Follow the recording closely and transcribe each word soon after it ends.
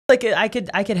Like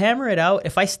I could hammer it out.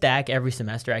 If I stack every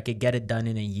semester, I could get it done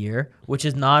in a year, which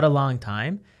is not a long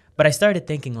time. But I started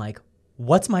thinking like,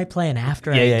 what's my plan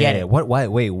after I get it? What? Why?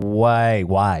 Wait. Why?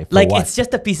 Why? For Like what? it's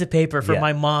just a piece of paper for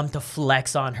my mom to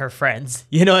flex on her friends.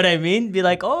 You know what I mean? Be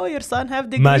like, oh, your son have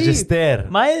degree. Magister.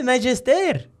 My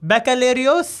magister.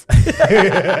 Baccalaureus.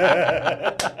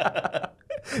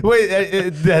 Wait,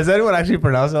 has anyone actually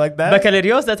pronounced it like that?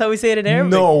 Baccalaureus, that's how we say it in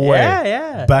Arabic. No way.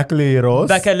 Yeah. Baccalaureus.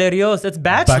 Baccalaureus, that's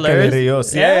bachelor's.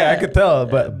 Baccalaureus. Yeah, I could tell.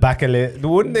 But baccalaureus.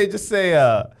 Wouldn't they just say?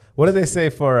 What do they say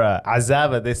for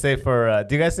azaba? They say for.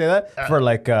 Do you guys say that for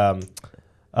like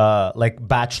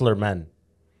bachelor men?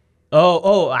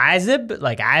 Oh, azib,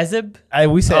 like azib.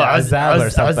 We say azab or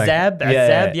something.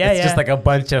 Azab, It's just like a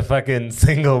bunch of fucking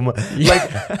single like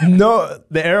no,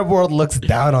 the Arab world looks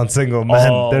down on single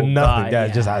men. They're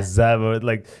nothing. Just azab.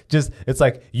 Like just it's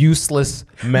like useless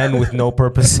men with no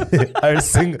purpose.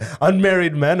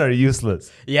 Unmarried men are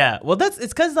useless. Yeah, well it's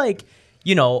because like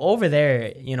over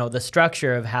there the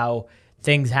structure of how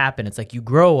things happen. It's like you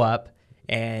grow up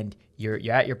and you're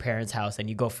at your parents' house and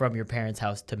you go from your parents'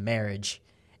 house to marriage.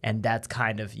 And that's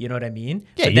kind of, you know what I mean?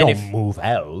 Yeah, but you don't move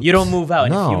out. You don't move out.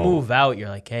 No. And if you move out, you're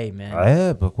like, hey,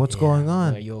 man. But what's going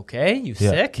on? Are you okay? You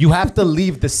sick? You have to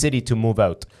leave the city to move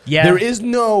out. Yeah. There is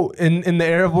no, in the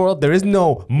Arab world, there is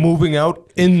no moving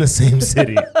out in the same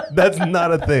city. That's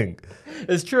not a thing.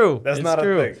 It's true. That's not a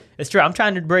thing. It's true. I'm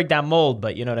trying to break that mold,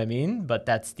 but you know what I mean? But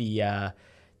that's the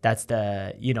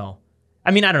I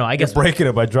mean, I don't know. I guess you're breaking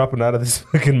it by dropping out of this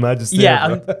fucking majesty.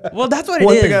 Yeah. Well, that's what it is.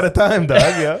 One thing at a time, dog.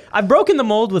 Yeah. I've broken the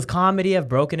mold with comedy. I've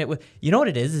broken it with. You know what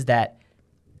it is that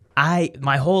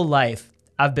my whole life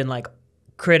I've been like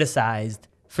criticized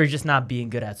for just not being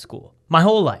good at school. My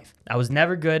whole life, I was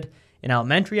never good in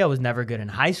elementary. I was never good in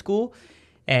high school.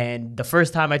 And the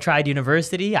first time I tried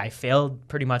university, I failed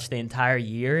pretty much the entire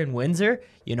year in Windsor.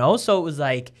 So it was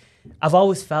like I've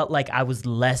always felt like I was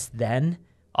less than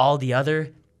all the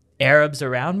other Arabs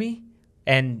around me.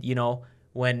 And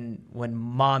when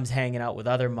mom's hanging out with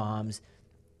other moms,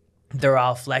 they're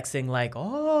all flexing like,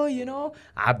 oh,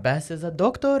 Abbas is a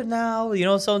doctor now,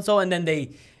 so and so, and then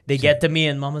they get to me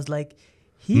and mama's like,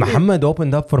 Muhammad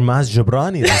opened up for Maz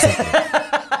Jabrani recently.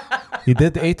 He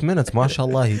did 8 minutes,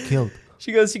 mashallah, he killed.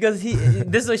 She goes,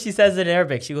 this is what she says in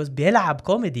Arabic. She goes, بيلعب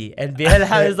comedy. And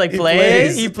بيلعب is like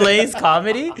playing. He plays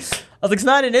comedy. I was like, it's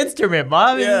not an instrument,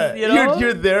 mom. Yeah,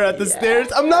 you're there at the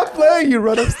stairs. I'm not playing. You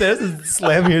run upstairs and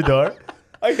slam your door.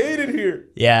 I hate it here.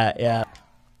 Yeah.